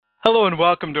Hello and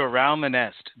welcome to Around the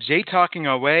Nest, Jay talking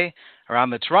our way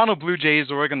around the Toronto Blue Jays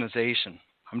organization.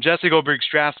 I'm Jesse Goldberg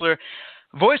Strassler,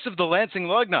 voice of the Lansing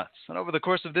Lugnuts. And over the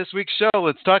course of this week's show,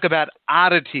 let's talk about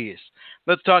oddities.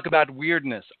 Let's talk about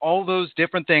weirdness, all those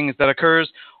different things that occurs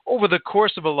over the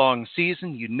course of a long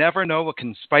season. You never know what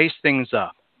can spice things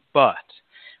up. But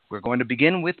we're going to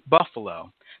begin with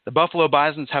Buffalo. The Buffalo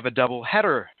Bisons have a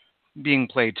doubleheader being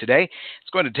played today.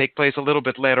 It's going to take place a little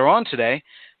bit later on today.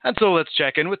 And so let's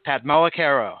check in with Pat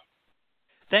Malacaro.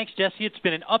 Thanks, Jesse. It's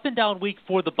been an up-and-down week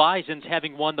for the Bisons,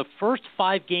 having won the first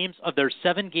 5 games of their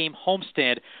 7-game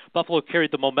homestand. Buffalo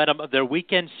carried the momentum of their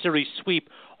weekend series sweep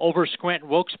over Scranton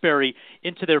Wilkes-Barre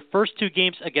into their first 2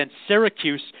 games against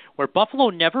Syracuse, where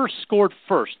Buffalo never scored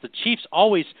first. The Chiefs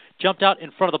always jumped out in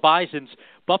front of the Bisons.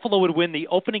 Buffalo would win the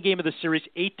opening game of the series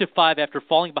 8-5 after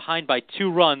falling behind by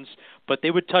 2 runs, but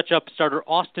they would touch up starter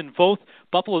Austin Voth.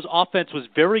 Buffalo's offense was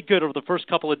very good over the first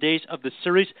couple of days of the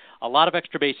series. A lot of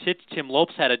extra base hits. Tim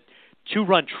Lopes had a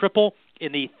 2-run triple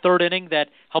in the 3rd inning that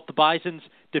helped the Bisons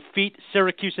defeat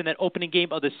Syracuse in that opening game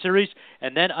of the series,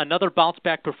 and then another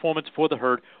bounce-back performance for the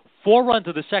Herd. 4 runs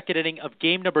of the 2nd inning of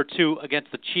game number 2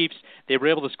 against the Chiefs. They were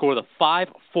able to score the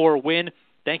 5-4 win,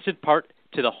 thanks in part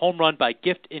to the home run by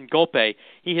Gift Ngolpe.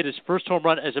 He hit his first home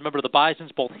run as a member of the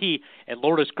Bisons. Both he and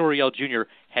Lourdes Gurriel Jr.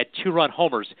 had 2-run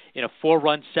homers in a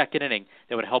 4-run 2nd inning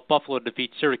that would help Buffalo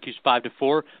defeat Syracuse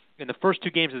 5-4 in the first 2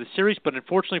 games of the series, but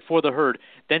unfortunately for the Herd,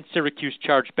 then Syracuse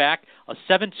charged back. A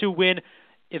 7-2 win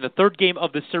in the 3rd game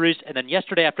of the series, and then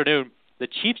yesterday afternoon, the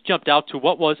Chiefs jumped out to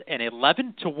what was an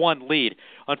 11-1 lead.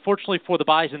 Unfortunately for the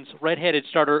Bisons, red-headed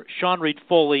starter Sean Reed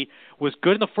Foley was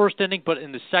good in the 1st inning, but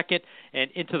in the 2nd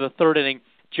and into the 3rd inning,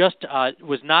 just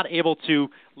was not able to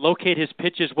locate his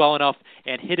pitches well enough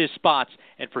and hit his spots.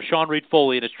 And for Sean Reed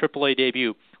Foley in his AAA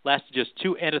debut, lasted just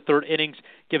 2 and a 3rd innings,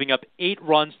 giving up 8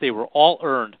 runs. They were all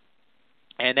earned.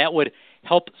 And that would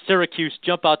help Syracuse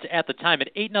jump out to, at the time, an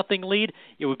 8-0 lead.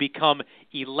 It would become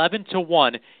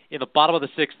 11-1 in the bottom of the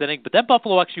 6th inning. But then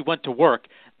Buffalo actually went to work.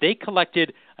 They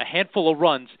collected a handful of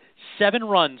runs, 7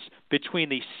 runs between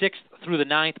the 6th through the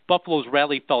 9th. Buffalo's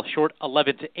rally fell short,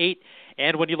 11-8.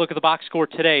 And when you look at the box score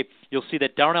today, you'll see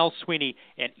that Darnell Sweeney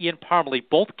and Ian Parmalee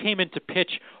both came in to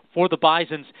pitch for the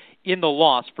Bisons in the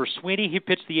loss. For Sweeney, he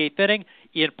pitched the 8th inning.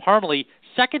 Ian Parmalee,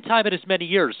 second time in as many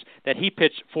years that he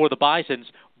pitched for the Bisons,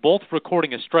 both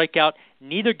recording a strikeout,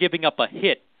 neither giving up a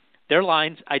hit. Their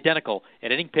lines identical.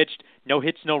 An inning pitched, no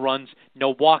hits, no runs,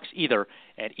 no walks either,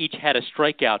 and each had a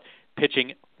strikeout,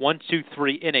 pitching 1, 2,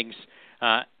 3 innings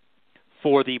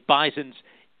for the Bisons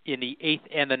in the 8th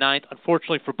and the 9th.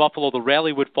 Unfortunately for Buffalo, the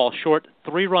rally would fall short.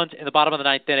 3 runs in the bottom of the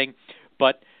 9th inning,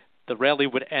 but the rally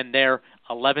would end there.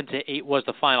 11-8 was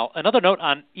the final. Another note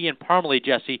on Ian Parmalee,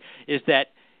 Jesse, is that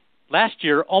last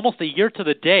year, almost a year to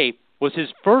the day, was his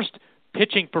first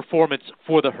pitching performance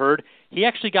for the Herd. He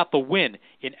actually got the win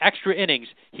in extra innings.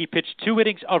 He pitched 2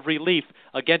 innings of relief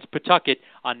against Pawtucket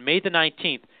on May the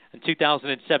 19th in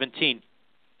 2017,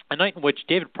 a night in which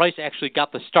David Price actually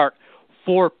got the start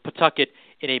for Pawtucket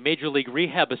in a Major League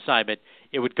rehab assignment.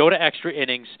 It would go to extra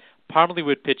innings. Parmalee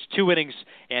would pitch 2 innings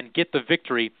and get the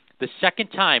victory. The second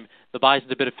time the Bisons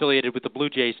have been affiliated with the Blue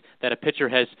Jays that a pitcher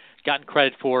has gotten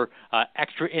credit for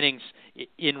extra innings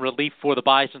in relief for the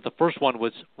Bisons. The first one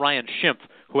was Ryan Schimpf,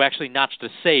 who actually notched a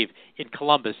save in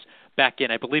Columbus back in,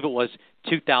 I believe it was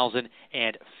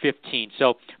 2015.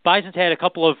 So Bisons had a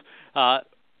couple of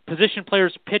position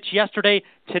players pitch yesterday.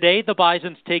 Today the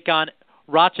Bisons take on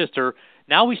Rochester.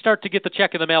 Now we start to get the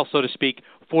check in the mail, so to speak,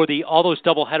 for all those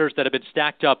doubleheaders that have been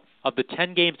stacked up. Of the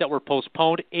 10 games that were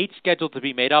postponed, 8 scheduled to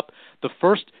be made up. The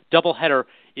first doubleheader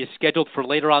is scheduled for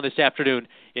later on this afternoon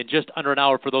in just under an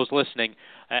hour for those listening,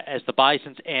 as the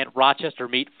Bisons and Rochester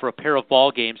meet for a pair of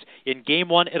ball games. In Game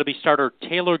 1, it'll be starter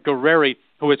Taylor Guerreri,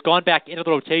 who has gone back into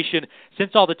the rotation since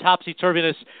all the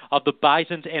topsy-turviness of the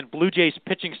Bisons and Blue Jays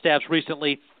pitching staffs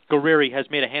recently. Guerreri has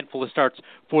made a handful of starts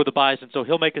for the Bisons, so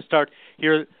he'll make a start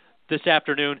here this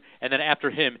afternoon, and then after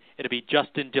him, it'll be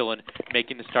Justin Dillon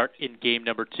making the start in game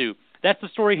number 2. That's the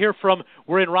story here from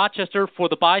we're in Rochester for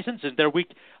the Bisons and their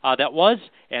week that was,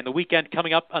 and the weekend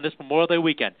coming up on this Memorial Day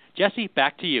weekend. Jesse,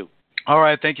 back to you. All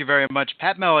right, thank you very much.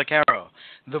 Pat Malacaro,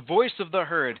 the voice of the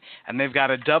Herd, and they've got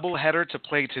a doubleheader to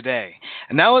play today.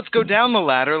 And now let's go down the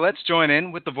ladder. Let's join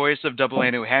in with the voice of AA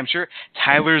New Hampshire,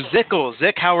 Tyler Zickel.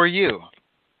 Zick, how are you?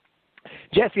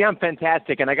 Jesse, I'm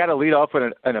fantastic, and I got to lead off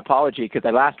with an apology because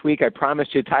last week I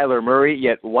promised you Tyler Murray,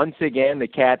 yet once again the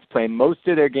Cats play most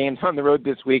of their games on the road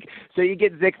this week. So you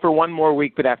get Zick for one more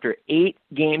week, but after 8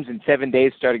 games in 7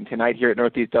 days starting tonight here at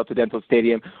Northeast Delta Dental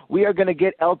Stadium, we are going to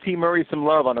get LT Murray some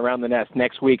love on Around the Nest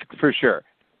next week for sure.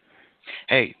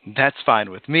 Hey, that's fine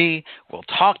with me. We'll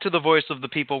talk to the voice of the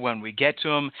people when we get to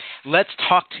them. Let's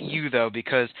talk to you, though,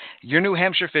 because your New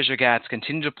Hampshire Fisher Cats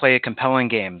continue to play compelling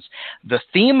games. The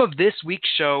theme of this week's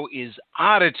show is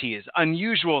oddities,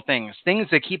 unusual things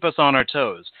that keep us on our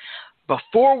toes.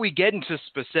 Before we get into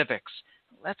specifics,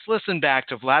 let's listen back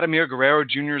to Vladimir Guerrero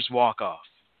Jr.'s walk-off.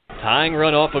 Tying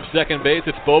run off of second base,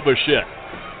 it's Bo Bichette.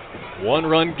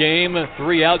 1-run game,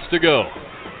 3 outs to go.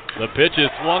 The pitch is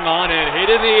swung on and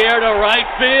hit in the air to right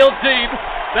field deep.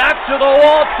 Back to the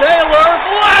wall, Taylor.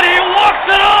 Vladdy walks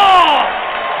it off!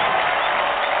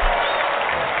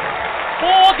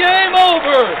 Ball game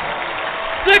over.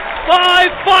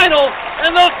 6-5 final,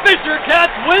 and the Fisher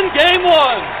Cats win game 1.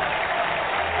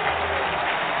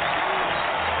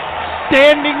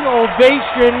 Standing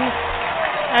ovation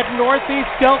at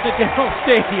Northeast Delta Dental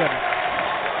Stadium.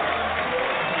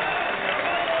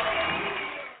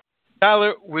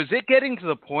 Tyler, was it getting to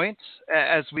the point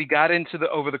as we got into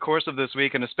over the course of this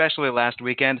week, and especially last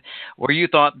weekend, where you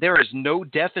thought there is no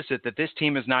deficit that this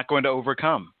team is not going to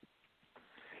overcome?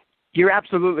 You're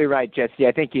absolutely right, Jesse.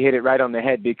 I think you hit it right on the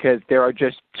head because there are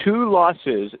just 2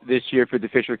 losses this year for the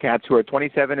Fisher Cats, who are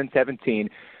 27-17,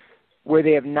 where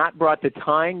they have not brought the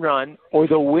tying run or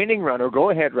the winning run or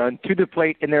go-ahead run to the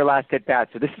plate in their last at-bat.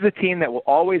 So this is a team that will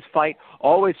always fight,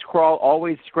 always crawl,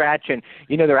 always scratch, and,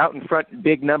 they're out in front in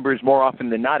big numbers more often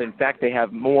than not. In fact, they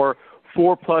have more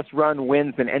 4-plus run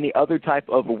wins than any other type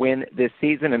of win this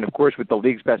season. And, of course, with the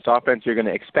league's best offense, you're going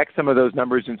to expect some of those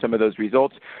numbers and some of those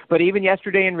results. But even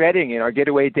yesterday in Reading, in our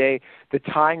getaway day, the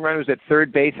tying run was at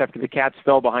third base after the Cats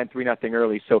fell behind 3-0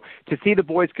 early. So to see the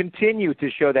boys continue to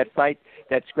show that fight,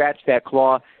 that scratch, that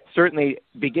claw, certainly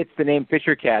begets the name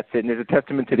Fisher Cats, and is a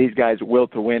testament to these guys' will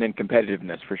to win and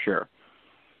competitiveness for sure.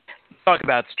 Talk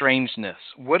about strangeness.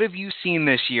 What have you seen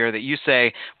this year that you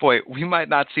say, boy, we might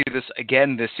not see this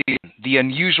again this season? The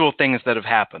unusual things that have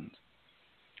happened.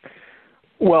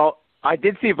 Well, I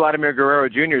did see Vladimir Guerrero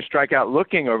Jr. strike out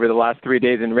looking over the last 3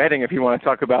 days in Reading, if you want to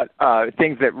talk about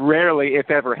things that rarely,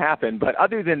 if ever, happen. But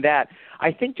other than that,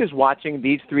 I think just watching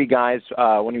these 3 guys,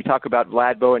 when we talk about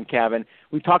Vlad, Bo, and Cavan,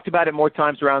 we've talked about it more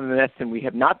times around the nest than we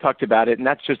have not talked about it, and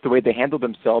that's just the way they handle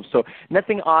themselves. So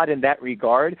nothing odd in that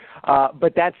regard.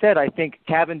 But that said, I think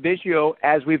Cavan Biggio,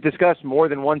 as we've discussed more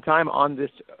than one time on this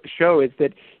show, is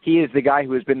that he is the guy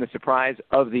who has been the surprise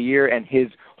of the year, and his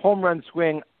home run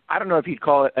swing, I don't know if you'd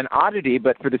call it an oddity,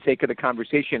 but for the sake of the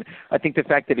conversation, I think the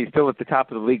fact that he's still at the top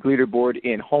of the league leaderboard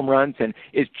in home runs and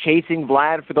is chasing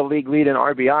Vlad for the league lead in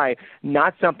RBI,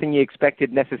 not something you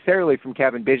expected necessarily from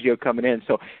Cavan Biggio coming in.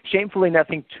 So shamefully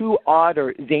nothing too odd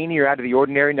or zany or out of the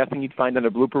ordinary, nothing you'd find on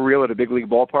a blooper reel at a big league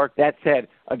ballpark. That said,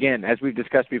 again, as we've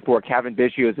discussed before, Cavan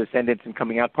Biggio's ascendance and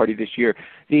coming out party this year,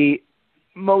 the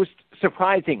most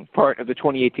surprising part of the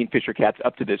 2018 Fisher Cats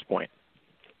up to this point.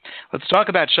 Let's talk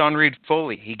about Sean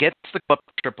Reed-Foley. He gets the club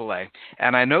to AAA,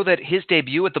 and I know that his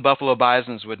debut with the Buffalo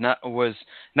Bisons was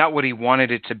not what he wanted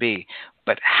it to be.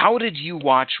 But how did you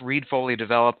watch Reed-Foley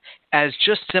develop as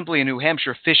just simply a New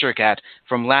Hampshire Fisher Cat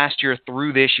from last year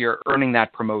through this year, earning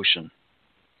that promotion?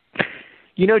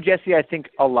 Jesse, I think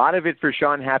a lot of it for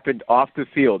Sean happened off the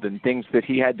field and things that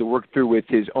he had to work through with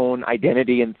his own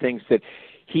identity and things that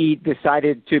he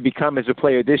decided to become as a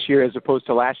player this year as opposed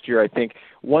to last year. I think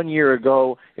 1 year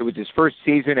ago, it was his first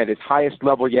season at his highest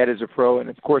level yet as a pro, and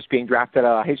of course being drafted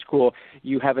out of high school,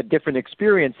 you have a different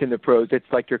experience in the pros. It's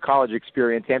like your college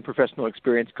experience and professional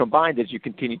experience combined as you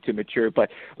continue to mature. But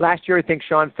last year, I think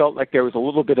Sean felt like there was a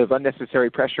little bit of unnecessary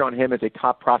pressure on him as a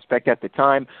top prospect at the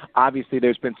time. Obviously,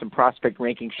 there's been some prospect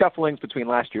ranking shufflings between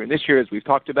last year and this year, as we've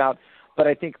talked about. But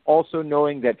I think also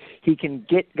knowing that he can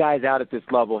get guys out at this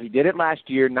level. He did it last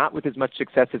year, not with as much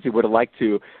success as he would have liked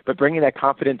to, but bringing that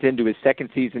confidence into his second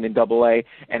season in AA.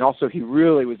 And also he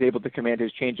really was able to command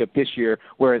his changeup this year,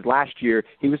 whereas last year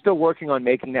he was still working on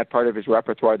making that part of his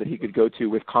repertoire that he could go to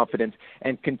with confidence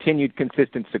and continued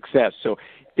consistent success. So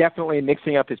definitely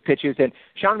mixing up his pitches. And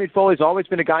Sean Reed-Foley's always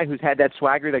been a guy who's had that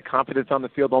swagger, that confidence on the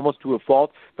field almost to a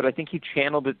fault, but I think he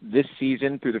channeled it this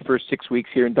season through the first 6 weeks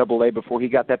here in AA before he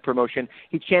got that promotion.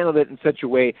 He channeled it in such a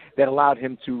way that allowed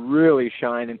him to really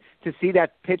shine and to see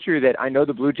that pitcher that I know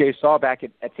the Blue Jays saw back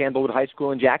at Sandalwood High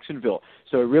School in Jacksonville.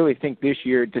 So I really think this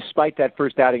year, despite that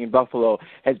first outing in Buffalo,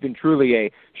 has been truly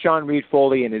a Sean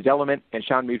Reed-Foley in his element, and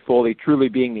Sean Reed-Foley truly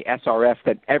being the SRF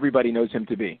that everybody knows him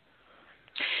to be.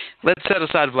 Let's set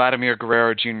aside Vladimir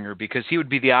Guerrero Jr. because he would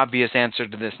be the obvious answer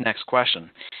to this next question.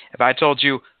 If I told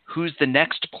you who's the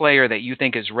next player that you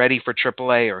think is ready for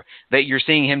AAA or that you're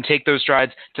seeing him take those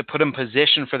strides to put him in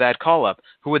position for that call-up,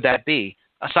 who would that be,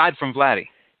 aside from Vladdy?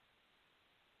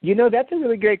 That's a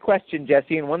really great question,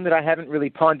 Jesse, and one that I haven't really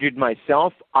pondered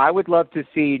myself. I would love to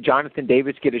see Jonathan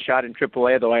Davis get a shot in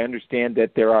AAA, though I understand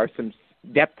that there are some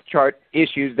depth chart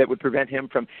issues that would prevent him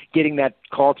from getting that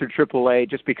call to AAA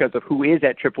just because of who is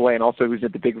at AAA and also who's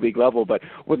at the big league level. But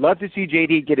would love to see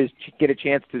JD get a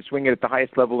chance to swing it at the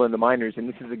highest level in the minors. And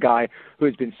this is a guy who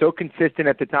has been so consistent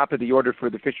at the top of the order for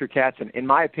the Fisher Cats, and in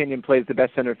my opinion plays the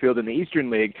best center field in the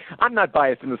Eastern League. I'm not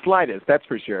biased in the slightest, that's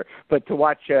for sure. But to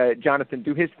watch Jonathan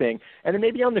do his thing, and then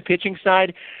maybe on the pitching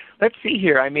side, let's see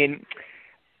here. I mean,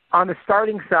 on the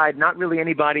starting side, not really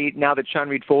anybody now that Sean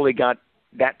Reed-Foley got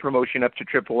that promotion up to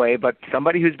AAA, but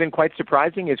somebody who's been quite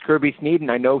surprising is Kirby Sneeden.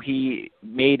 I know he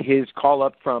made his call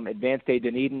up from Advanced A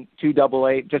Dunedin to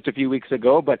AA just a few weeks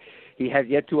ago, but he has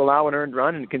yet to allow an earned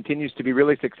run and continues to be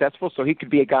really successful, so he could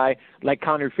be a guy like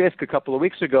Connor Fisk a couple of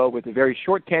weeks ago with a very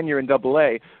short tenure in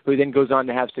AA, who then goes on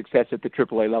to have success at the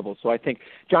AAA level. So I think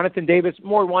Jonathan Davis,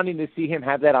 more wanting to see him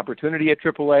have that opportunity at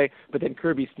AAA, but then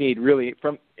Kirby Sneed really,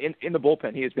 in the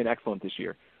bullpen, he has been excellent this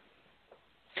year.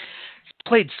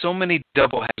 Played so many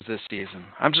doubleheaders this season.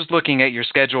 I'm just looking at your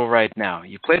schedule right now.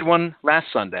 You played one last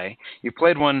Sunday. You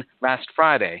played one last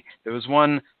Friday. There was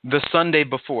one the Sunday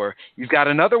before. You've got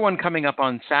another one coming up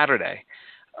on Saturday.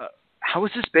 How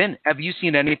has this been? Have you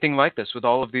seen anything like this with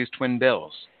all of these twin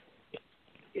bills?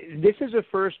 This is a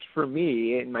first for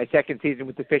me in my second season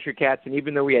with the Fisher Cats, and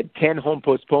even though we had 10 home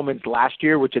postponements last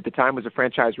year, which at the time was a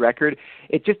franchise record,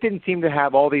 it just didn't seem to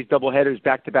have all these doubleheaders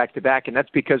back to back to back, and that's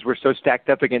because we're so stacked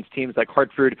up against teams like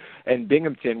Hartford and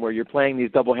Binghamton, where you're playing these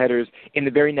doubleheaders in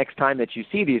the very next time that you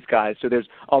see these guys. So there's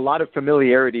a lot of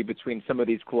familiarity between some of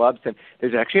these clubs, and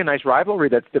there's actually a nice rivalry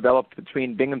that's developed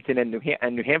between Binghamton and New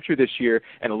Hampshire this year,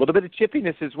 and a little bit of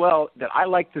chippiness as well that I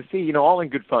like to see, all in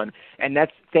good fun, and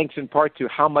that's thanks in part to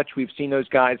how much we've seen those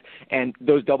guys and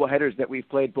those doubleheaders that we've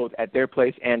played both at their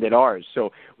place and at ours.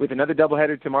 So with another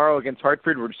doubleheader tomorrow against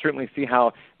Hartford, we'll certainly see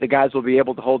how the guys will be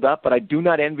able to hold up. But I do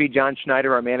not envy John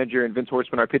Schneider, our manager, and Vince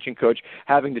Horstman, our pitching coach,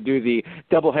 having to do the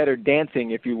doubleheader dancing,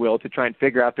 if you will, to try and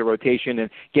figure out the rotation and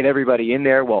get everybody in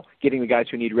there while getting the guys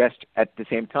who need rest at the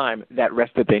same time, that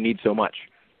rest that they need so much.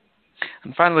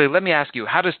 And finally, let me ask you,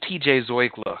 how does TJ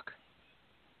Zoik look?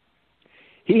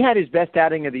 He had his best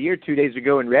outing of the year 2 days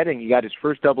ago in Reading. He got his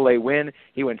first AA win.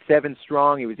 He went 7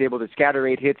 strong. He was able to scatter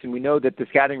 8 hits, and we know that the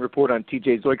scouting report on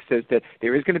TJ Zoik says that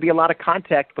there is going to be a lot of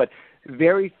contact, but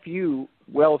very few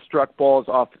well-struck balls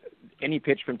off any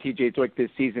pitch from TJ Zoik this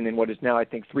season in what is now, I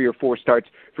think, 3 or 4 starts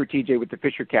for TJ with the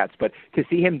Fisher Cats. But to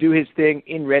see him do his thing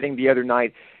in Reading the other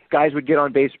night, guys would get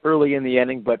on base early in the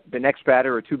inning, but the next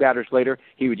batter or 2 batters later,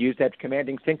 he would use that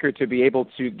commanding sinker to be able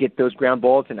to get those ground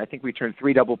balls, and I think we turned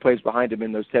 3 double plays behind him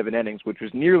in those 7 innings, which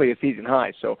was nearly a season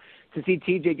high. So to see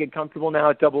TJ get comfortable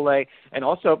now at AA, and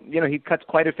also, he cuts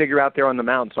quite a figure out there on the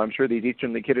mound, so I'm sure these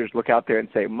Eastern League hitters look out there and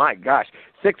say, my gosh,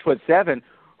 6'7",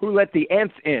 who let the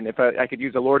ants in? If I could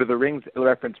use a Lord of the Rings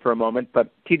reference for a moment,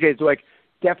 but TJ Zoik,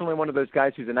 definitely one of those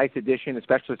guys who's a nice addition,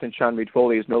 especially since Sean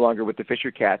Reed-Foley is no longer with the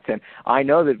Fisher Cats. And I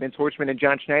know that Vince Horstman and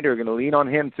John Schneider are going to lean on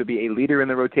him to be a leader in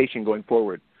the rotation going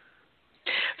forward.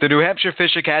 The New Hampshire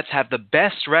Fisher Cats have the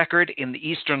best record in the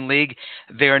Eastern League.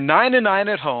 They are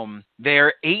 9-9 at home. They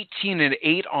are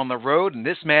 18-8 on the road, and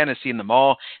this man has seen them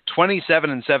all.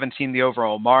 27-17 the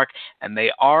overall mark, and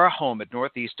they are home at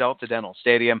Northeast Delta Dental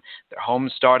Stadium. They're home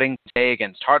starting today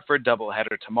against Hartford,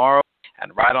 doubleheader tomorrow,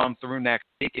 and right on through next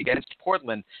week against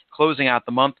Portland, closing out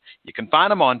the month. You can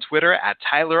find him on Twitter at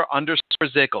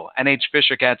Tyler_Zickel,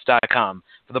 NHFisherCats.com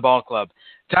for the ball club.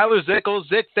 Tyler Zickel,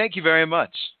 Zick, thank you very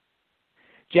much.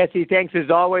 Jesse, thanks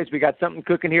as always. We got something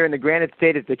cooking here in the Granite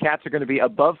State as the Cats are going to be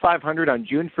above 500 on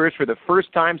June 1st for the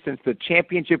first time since the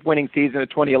championship winning season of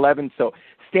 2011. So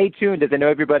stay tuned, as I know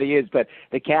everybody is, but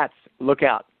the Cats, look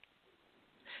out.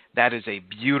 That is a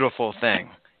beautiful thing.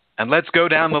 And let's go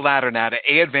down the ladder now to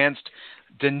A-Advanced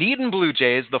Dunedin Blue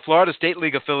Jays, the Florida State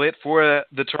League affiliate for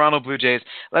the Toronto Blue Jays.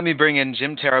 Let me bring in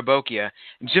Jim Tarabokia.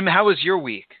 Jim, how was your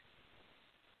week?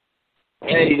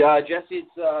 Hey, Jesse,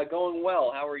 it's going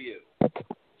well. How are you?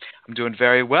 I'm doing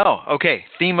very well. Okay,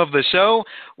 theme of the show.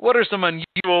 What are some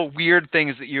unusual, weird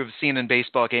things that you've seen in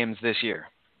baseball games this year?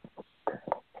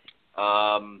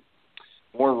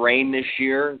 More rain this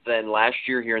year than last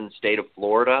year here in the state of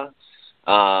Florida.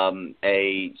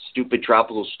 A stupid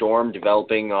tropical storm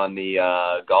developing on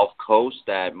the Gulf Coast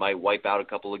that might wipe out a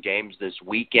couple of games this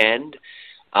weekend.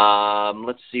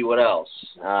 Let's see what else.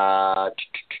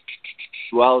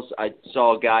 Well, I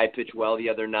saw a guy pitch well the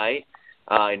other night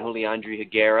in Juliandre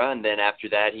Higuera, and then after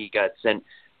that he got sent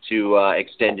to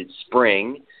extended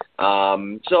spring.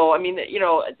 So, I mean,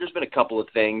 there's been a couple of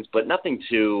things, but nothing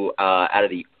too out of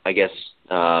the, I guess,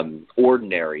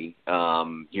 ordinary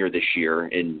here this year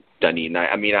in Dunedin.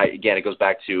 Again, it goes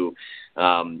back to,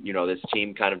 this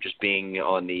team kind of just being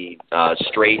on the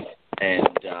straight and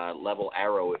level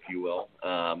arrow, if you will,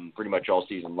 pretty much all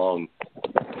season long.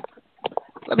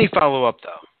 Let me follow up,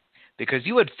 though, because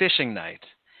you had fishing night,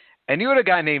 and you had a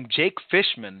guy named Jake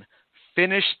Fishman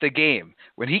finish the game.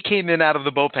 When he came in out of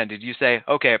the bullpen, did you say,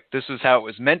 okay, this is how it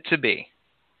was meant to be?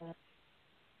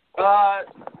 No,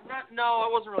 I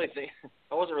wasn't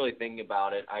really thinking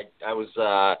about it. I was,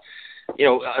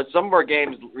 some of our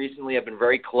games recently have been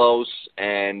very close,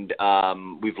 and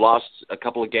we've lost a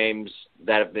couple of games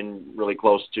that have been really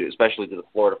close to, especially to the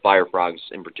Florida Fire Frogs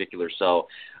in particular. So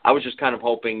I was just kind of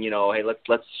hoping, hey,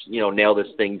 let's nail this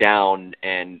thing down,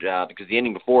 and because the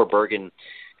inning before, Bergen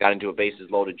got into a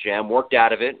bases-loaded jam, worked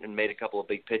out of it, and made a couple of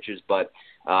big pitches. But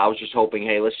I was just hoping,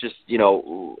 hey, let's just,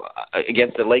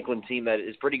 against the Lakeland team that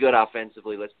is pretty good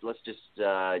offensively, let's just,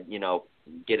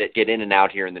 get in and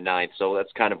out here in the ninth. So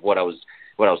that's kind of what I was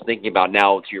thinking about.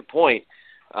 Now, to your point,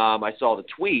 I saw the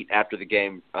tweet after the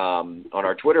game on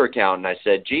our Twitter account, and I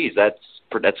said, geez,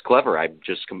 that's clever. I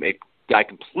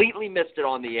completely missed it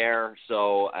on the air,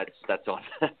 so that's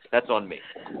on me.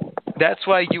 That's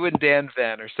why you and Dan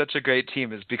Van are such a great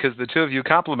team, is because the two of you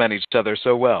complement each other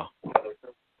so well.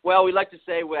 Well, we like to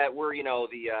say that we're,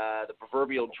 the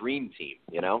proverbial dream team,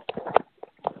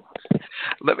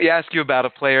 Let me ask you about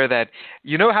a player that,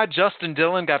 you know how Justin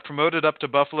Dillon got promoted up to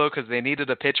Buffalo because they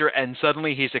needed a pitcher, and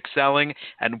suddenly he's excelling,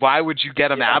 and why would you get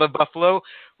him out of Buffalo?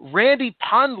 Randy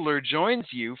Pondler joins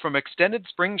you from extended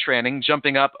spring training,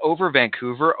 jumping up over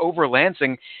Vancouver, over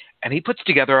Lansing, and he puts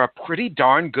together a pretty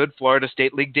darn good Florida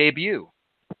State League debut.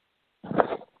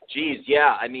 Geez,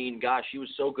 yeah. I mean, gosh, he was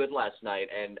so good last night.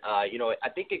 And, I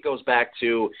think it goes back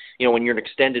to, when you're in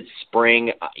extended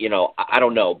spring, I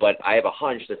don't know, but I have a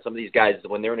hunch that some of these guys,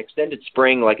 when they're in extended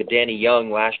spring, like a Danny Young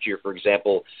last year, for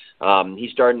example, he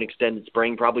started in extended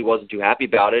spring, probably wasn't too happy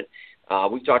about it.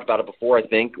 We've talked about it before, I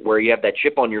think, where you have that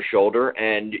chip on your shoulder,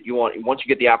 and once you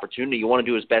get the opportunity, you want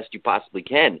to do as best you possibly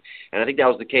can. And I think that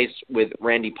was the case with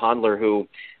Randy Pondler, who,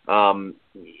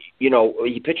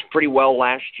 he pitched pretty well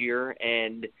last year,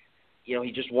 and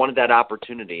he just wanted that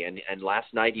opportunity. And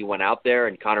last night he went out there,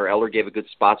 and Connor Eller gave a good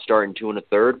spot start in 2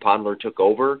 1/3. Pondler took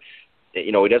over.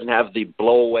 He doesn't have the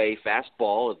blow-away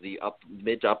fastball of the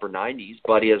mid to upper 90s,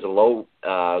 but he has a low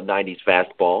 90s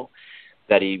fastball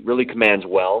that he really commands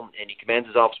well, and he commands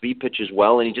his off-speed pitches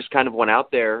well, and he just kind of went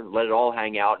out there, let it all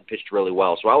hang out, and pitched really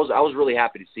well. So I was really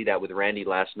happy to see that with Randy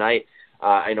last night.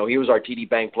 I know he was our TD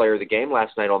Bank player of the game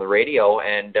last night on the radio,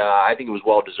 and I think it was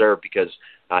well-deserved because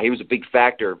he was a big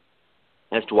factor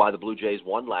as to why the Blue Jays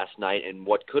won last night, and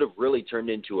what could have really turned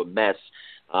into a mess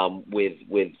with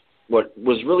what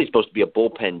was really supposed to be a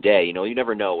bullpen day. You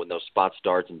never know when those spot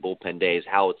starts and bullpen days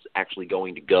how it's actually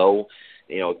going to go.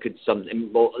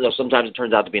 Sometimes it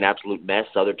turns out to be an absolute mess.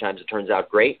 Other times it turns out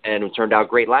great, and it turned out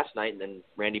great last night, and then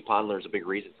Randy Pondler is a big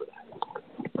reason for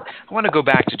that. I want to go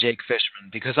back to Jake Fishman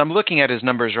because I'm looking at his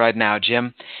numbers right now,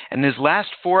 Jim, and his last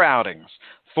 4 outings,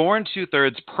 4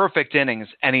 2/3 perfect innings,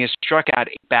 and he has struck out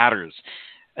 8 batters.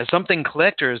 Has something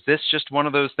clicked, or is this just one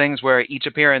of those things where each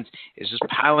appearance is just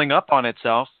piling up on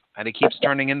itself, and he keeps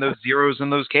turning in those zeros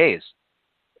and those Ks?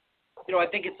 I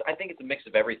think it's a mix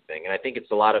of everything, and I think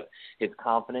it's a lot of his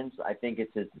confidence. I think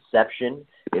it's his deception.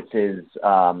 It's his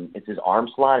arm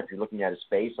slot. If you're looking at his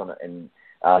face and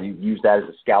you use that as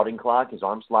a scouting clock, his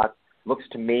arm slot looks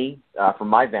to me, from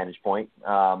my vantage point,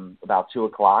 about 2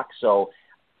 o'clock. So,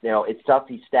 it's tough.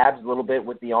 He stabs a little bit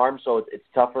with the arm, so it's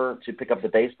tougher to pick up the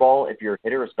baseball if you're a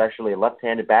hitter, especially a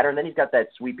left-handed batter. And then he's got that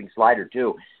sweeping slider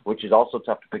too, which is also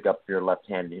tough to pick up if you're a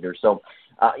left-handed hitter. So,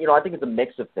 I think it's a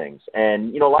mix of things.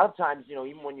 And a lot of times,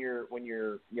 even when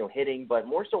you're hitting, but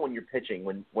more so when you're pitching,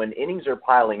 when innings are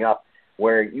piling up,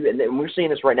 where and we're seeing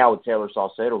this right now with Taylor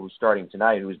Salcedo, who's starting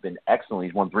tonight, who's been excellent.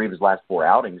 He's won 3 of his last 4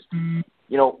 outings. Mm-hmm.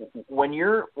 When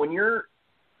you're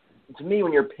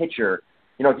a pitcher.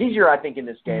 It's easier, I think, in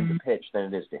this game to pitch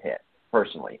than it is to hit,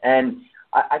 personally. And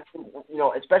I think,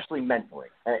 especially mentally.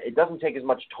 It doesn't take as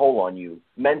much toll on you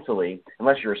mentally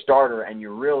unless you're a starter and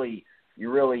you're really,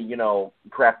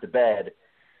 crap to bed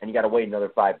and you got to wait another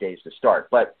 5 days to start.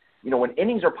 But, when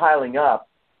innings are piling up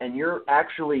and you're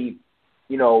actually,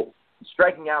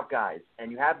 striking out guys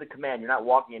and you have the command, you're not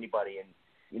walking anybody,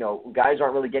 and, guys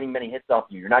aren't really getting many hits off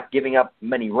you. You're not giving up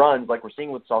many runs like we're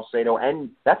seeing with Salcedo,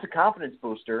 and that's a confidence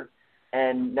booster.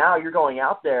 And now you're going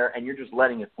out there and you're just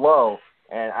letting it flow.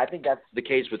 And I think that's the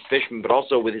case with Fishman, but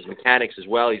also with his mechanics as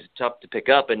well. He's tough to pick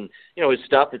up, and his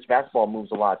fastball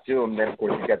moves a lot too. And then of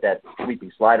course he's got that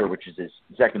sweeping slider, which is his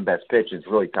second best pitch. It's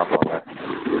really tough on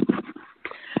lefties.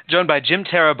 Joined by Jim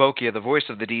Tarabokia, the voice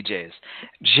of the DJs.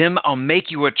 Jim, I'll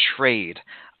make you a trade.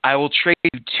 I will trade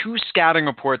you 2 scouting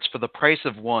reports for the price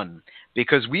of 1,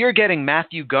 because we are getting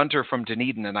Matthew Gunter from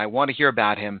Dunedin, and I want to hear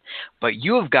about him. But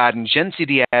you have gotten Jency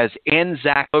Diaz and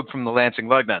Zach Logue from the Lansing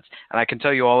Lugnuts, and I can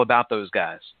tell you all about those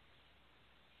guys.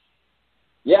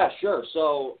 Yeah, sure.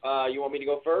 So you want me to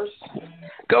go first?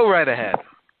 Go right ahead.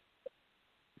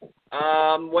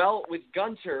 Well, with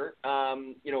Gunter,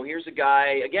 here's a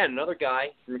guy, again, another guy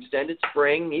from extended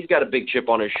spring. He's got a big chip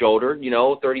on his shoulder,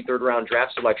 33rd round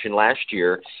draft selection last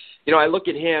year. I look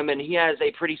at him, and he has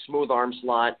a pretty smooth arm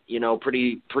slot,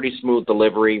 pretty smooth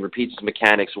delivery, repeats his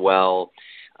mechanics well.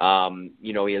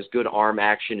 He has good arm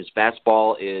action. His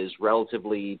fastball is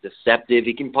relatively deceptive.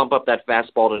 He can pump up that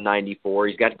fastball to 94.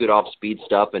 He's got good off-speed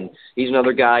stuff, and he's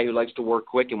another guy who likes to work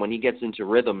quick. And when he gets into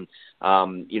rhythm,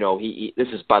 this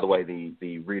is, by the way,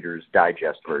 the Reader's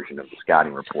Digest version of the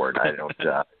scouting report. I don't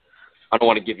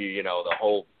want to give you, the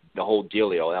whole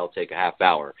dealio. That'll take a half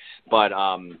hour, but.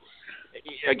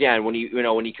 Again, when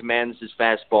he commands his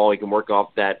fastball, he can work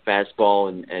off that fastball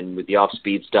and with the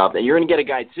off-speed stuff. And you're going to get a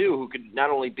guy, too, who could not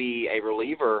only be a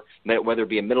reliever, whether it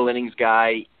be a middle innings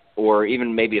guy or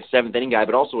even maybe a seventh inning guy,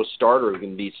 but also a starter who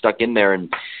can be stuck in there and,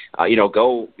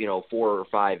 go, 4 or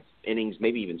 5 innings,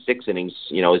 maybe even 6 innings.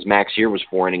 His max year was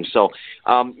 4 innings. So,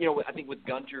 I think with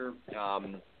Gunter,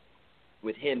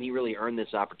 with him, he really earned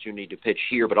this opportunity to pitch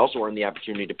here, but also earned the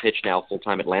opportunity to pitch now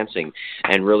full-time at Lansing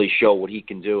and really show what he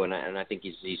can do. And I think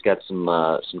he's got some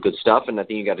good stuff, and I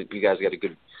think you guys got a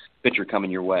good pitcher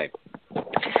coming your way.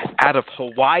 Out of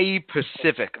Hawaii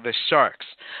Pacific, the Sharks.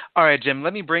 All right, Jim,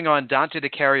 let me bring on Dante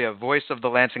DeCaria, voice of the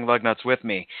Lansing Lugnuts, with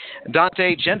me.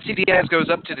 Dante, Jency Diaz goes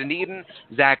up to Dunedin.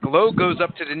 Zach Logue goes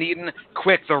up to Dunedin.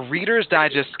 Quick, the Reader's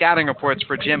Digest scouting reports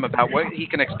for Jim about what he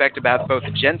can expect about both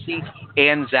Jency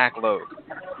and Zach Logue.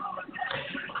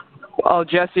 Well,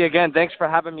 Jesse, again, thanks for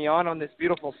having me on this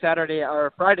beautiful Saturday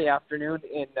or Friday afternoon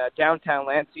in downtown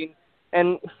Lansing.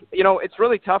 And, it's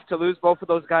really tough to lose both of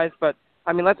those guys, but,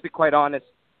 let's be quite honest.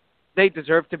 They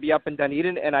deserve to be up in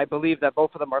Dunedin, and I believe that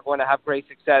both of them are going to have great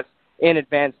success in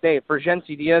Advanced A. For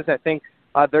Jency Diaz, I think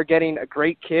they're getting a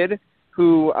great kid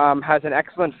who has an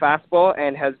excellent fastball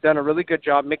and has done a really good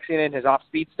job mixing in his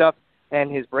off-speed stuff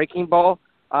and his breaking ball.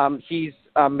 He's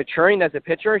maturing as a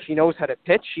pitcher. He knows how to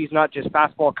pitch. He's not just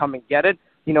fastball, come and get it.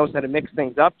 He knows how to mix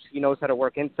things up. He knows how to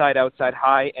work inside, outside,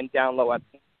 high, and down low.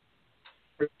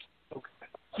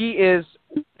 He is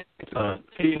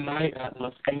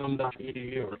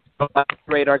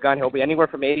radar gun. He'll be anywhere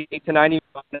from 88 to 90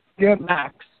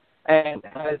 max, and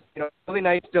has really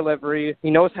nice delivery. He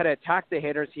knows how to attack the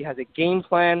hitters. He has a game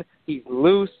plan. He's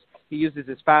loose. He uses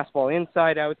his fastball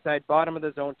inside, outside, bottom of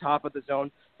the zone, top of the zone,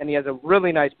 and he has a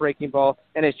really nice breaking ball.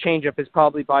 And his changeup is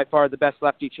probably by far the best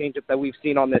lefty changeup that we've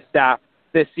seen on this staff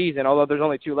this season. Although there's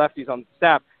only 2 lefties on the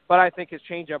staff. But I think his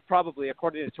changeup probably,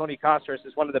 according to Tony Costras,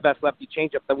 is one of the best lefty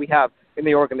changeup that we have in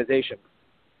the organization.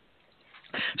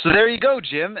 So there you go,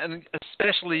 Jim. And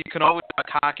especially you can always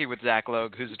talk hockey with Zach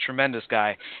Logue, who's a tremendous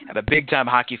guy and a big-time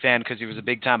hockey fan because he was a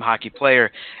big-time hockey player.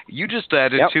 You just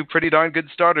added 2 pretty darn good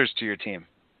starters to your team.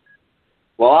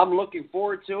 Well, I'm looking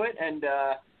forward to it, and,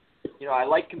 I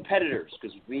like competitors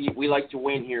because we like to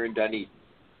win here in Dunedin.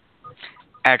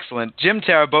 Excellent. Jim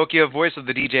Tarabokia, voice of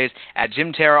the DJs, at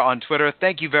Jim Tara on Twitter.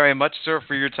 Thank you very much, sir,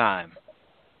 for your time.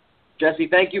 Jesse,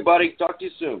 thank you, buddy. Talk to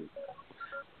you soon.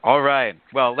 All right.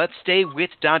 Well, let's stay with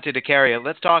Dante DeCaria.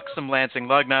 Let's talk some Lansing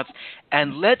Lugnuts,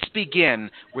 and let's begin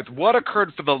with what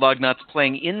occurred for the Lugnuts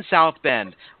playing in South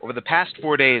Bend over the past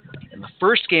 4 days. In the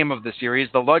first game of the series,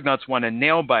 the Lugnuts won a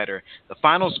nail-biter. The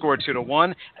final score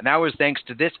 2-1, and that was thanks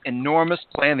to this enormous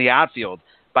play in the outfield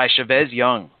by Chavez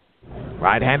Young.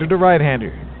 Right-hander to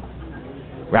right-hander.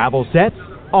 Gravel sets,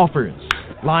 offers.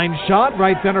 Line shot,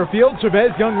 right center field. Chavez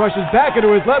Young rushes back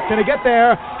into his left. Can he get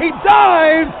there? He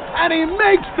dives, and he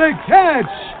makes the catch.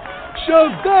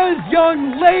 Chavez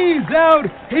Young lays out.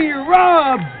 He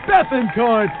robs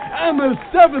Bethencourt, and the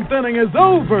 7th inning is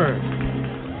over.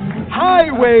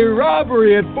 Highway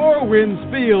robbery at Four Winds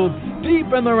Field.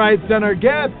 Deep in the right center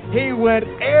gap, he went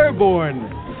airborne.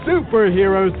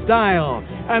 Superhero style.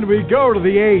 And we go to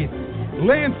the 8th.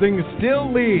 Lansing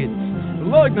still leads.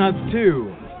 Lugnuts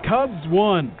 2, Cubs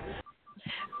 1.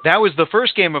 That was the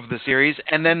first game of the series,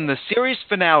 and then the series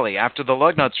finale after the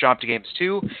Lugnuts dropped Games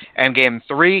 2 and Game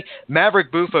 3.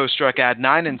 Maverick Bufo struck out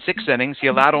 9 and 6 innings. He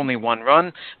allowed only 1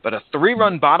 run, but a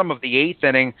 3-run bottom of the 8th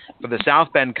inning for the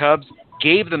South Bend Cubs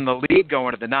gave them the lead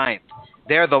going to the 9th.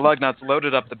 There, the Lugnuts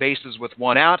loaded up the bases with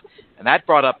one out, and that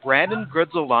brought up Brandon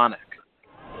Grudzielanek.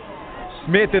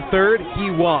 Smith at third, he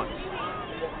walked.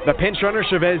 The pinch runner,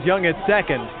 Chavez Young at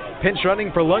second. Pinch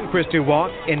running for Lundqvist who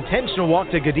walked. Intentional walk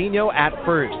to Godinho at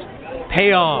first.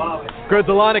 Payoff.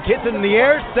 Grudzielanek hits it in the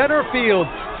air, center field.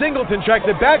 Singleton tracks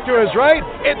it back to his right.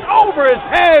 It's over his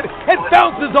head. It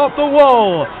bounces off the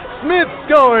wall. Smith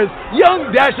scores.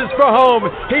 Young dashes for home.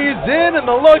 He's in, and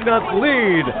the Lugnuts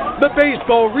lead. The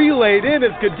baseball relayed in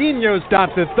as Godinho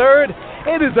stops at third.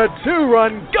 It is a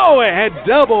two-run go-ahead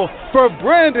double for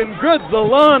Brandon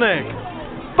Grudzielanek.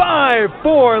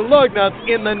 5-4 Lugnuts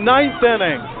in the ninth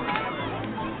inning.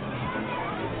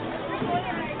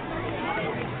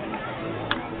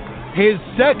 His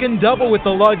second double with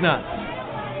the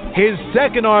Lugnuts. His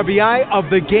second RBI of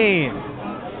the game.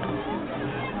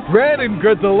 Brandon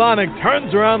Grudzielanek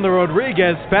turns around the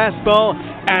Rodriguez fastball,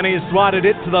 and he swatted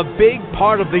it to the big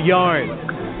part of the yard.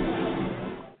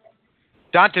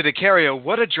 Dante DeCario,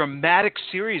 what a dramatic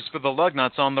series for the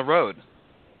Lugnuts on the road.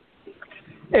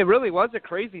 It really was a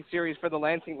crazy series for the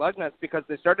Lansing Lugnuts because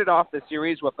they started off the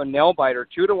series with a nail-biter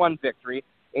 2-1 victory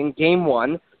in Game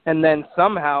 1, and then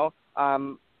somehow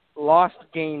lost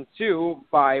Game 2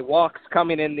 by walks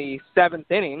coming in the seventh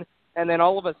inning. And then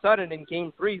all of a sudden in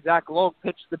Game 3, Zach Logue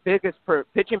pitched the biggest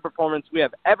pitching performance we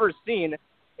have ever seen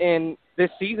in this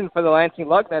season for the Lansing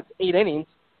Lugnuts, 8 innings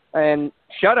and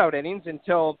shutout innings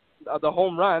until the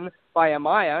home run by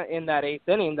Amaya in that 8th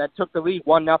inning that took the lead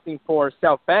 1-0 for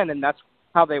South Bend, and that's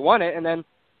how they won it. And then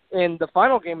in the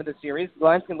final game of the series, the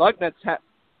Lansing Lugnuts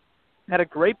had a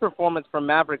great performance from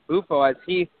Maverick Bufo as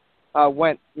he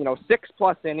went 6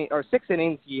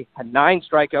 innings. He had 9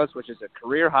 strikeouts, which is a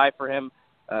career high for him.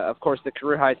 Of course, the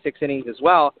career high 6 innings as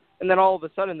well. And then all of a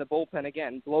sudden, the bullpen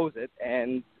again blows it,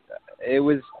 and it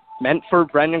was meant for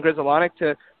Brandon Grudzielanek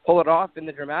to pull it off in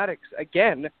the dramatics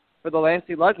again for the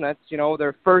Lansing Lugnuts.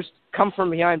 Their first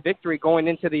come-from-behind victory going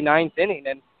into the 9th inning,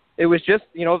 and it was just,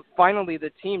 finally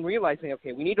the team realizing,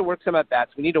 okay, we need to work some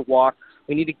at-bats, we need to walk,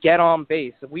 we need to get on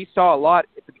base. And we saw a lot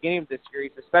at the beginning of this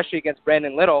series, especially against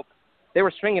Brandon Little. They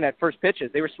were swinging at first pitches.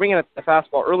 They were swinging at the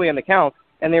fastball early in the count,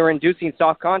 and they were inducing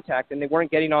soft contact, and they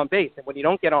weren't getting on base. And when you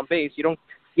don't get on base, you don't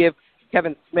give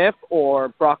Kevin Smith or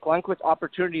Brock Lundqvist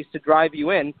opportunities to drive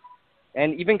you in.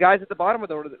 And even guys at the bottom of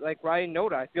the order, like Ryan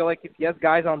Noda, I feel like if he has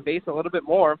guys on base a little bit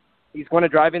more, he's going to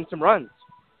drive in some runs.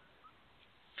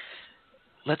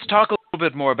 Let's talk a little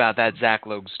bit more about that Zach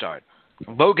Logue start.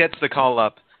 Logue gets the call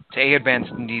up to A-Advance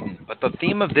Dunedin, but the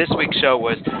theme of this week's show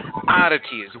was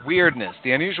oddities, weirdness,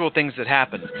 the unusual things that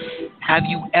happened. Have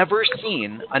you ever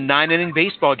seen a 9-inning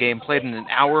baseball game played in an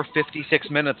hour 56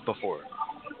 minutes before?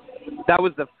 That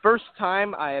was the first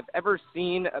time I have ever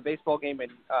seen a baseball game in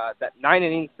that 9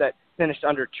 innings that finished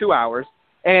under 2 hours,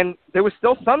 and there was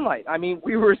still sunlight. I mean,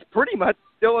 we were pretty much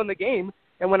still in the game,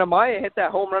 and when Amaya hit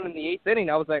that home run in the 8th inning,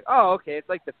 I was like, oh, okay, it's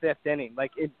like the 5th inning.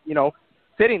 Like,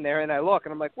 sitting there, and I look,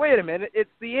 and I'm like, wait a minute,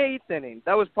 it's the 8th inning.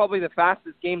 That was probably the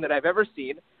fastest game that I've ever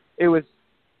seen. It was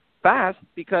fast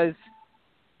because,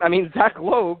 Zach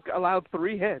Logue allowed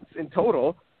 3 hits in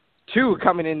total, 2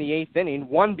 coming in the 8th inning,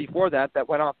 1 before that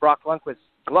went off Brock Lundqvist's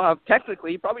glove.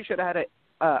 Technically, he probably should have had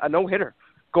a no-hitter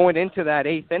going into that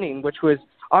 8th inning, which was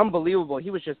unbelievable. He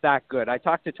was just that good. I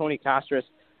talked to Tony Castris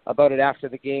about it after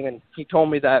the game, and he told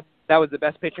me that was the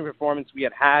best pitching performance we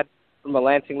had from a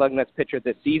Lansing Lugnuts pitcher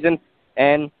this season.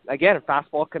 And, again,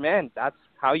 fastball command. That's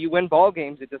how you win ball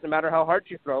games. It doesn't matter how hard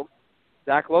you throw.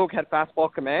 Zach Logue had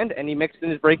fastball command, and he mixed in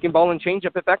his breaking ball and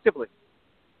changeup effectively.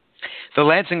 The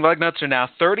Lansing Lugnuts are now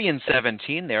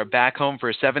 30-17. They are back home for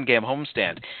a 7-game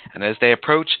homestand. And as they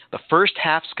approach the first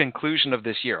half's conclusion of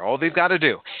this year, all they've got to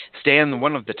do, stay in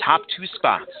one of the top 2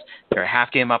 spots. They're a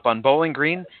half game up on Bowling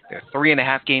Green. They're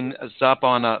 3.5 games up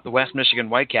on the West Michigan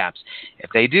Whitecaps. If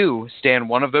they do stay in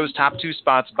one of those top 2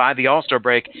 spots by the All-Star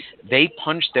break, they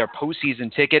punch their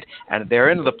postseason ticket, and they're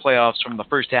into the playoffs from the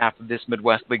first half of this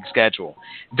Midwest League schedule.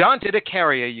 Dante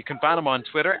DeCaria, you can find him on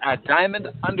Twitter at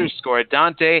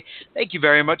Diamond_Dante. Thank you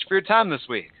very much for your time this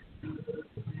week.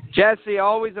 Jesse,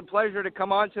 always a pleasure to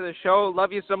come on to the show.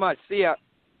 Love you so much. See ya.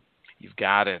 You've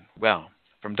got it. Well,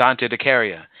 from Dante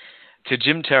DeCaria to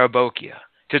Jim Tarabokia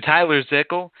to Tyler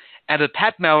Zickel and to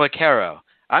Pat Malacaro,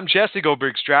 I'm Jesse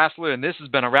Goldberg-Strassler, and this has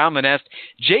been Around the Nest,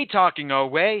 Jay talking our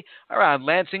way around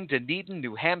Lansing, Dunedin,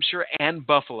 New Hampshire, and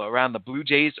Buffalo around the Blue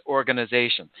Jays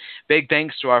organization. Big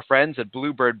thanks to our friends at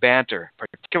Bluebird Banter,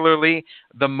 particularly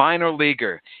the minor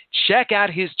leaguer. Check out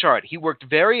his chart. He worked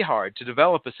very hard to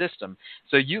develop a system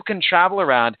so you can travel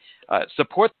around,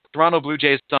 support the Toronto Blue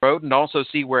Jays on the road, and also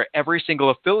see where every single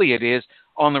affiliate is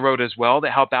on the road as well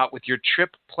to help out with your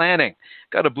trip planning.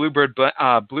 Go to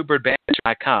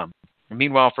bluebirdbanter.com. And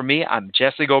meanwhile, for me, I'm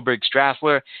Jesse Goldberg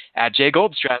Strassler at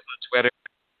jgoldstrassler on Twitter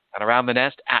and Around the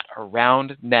Nest at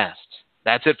Around Nest.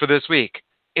 That's it for this week.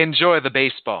 Enjoy the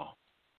baseball.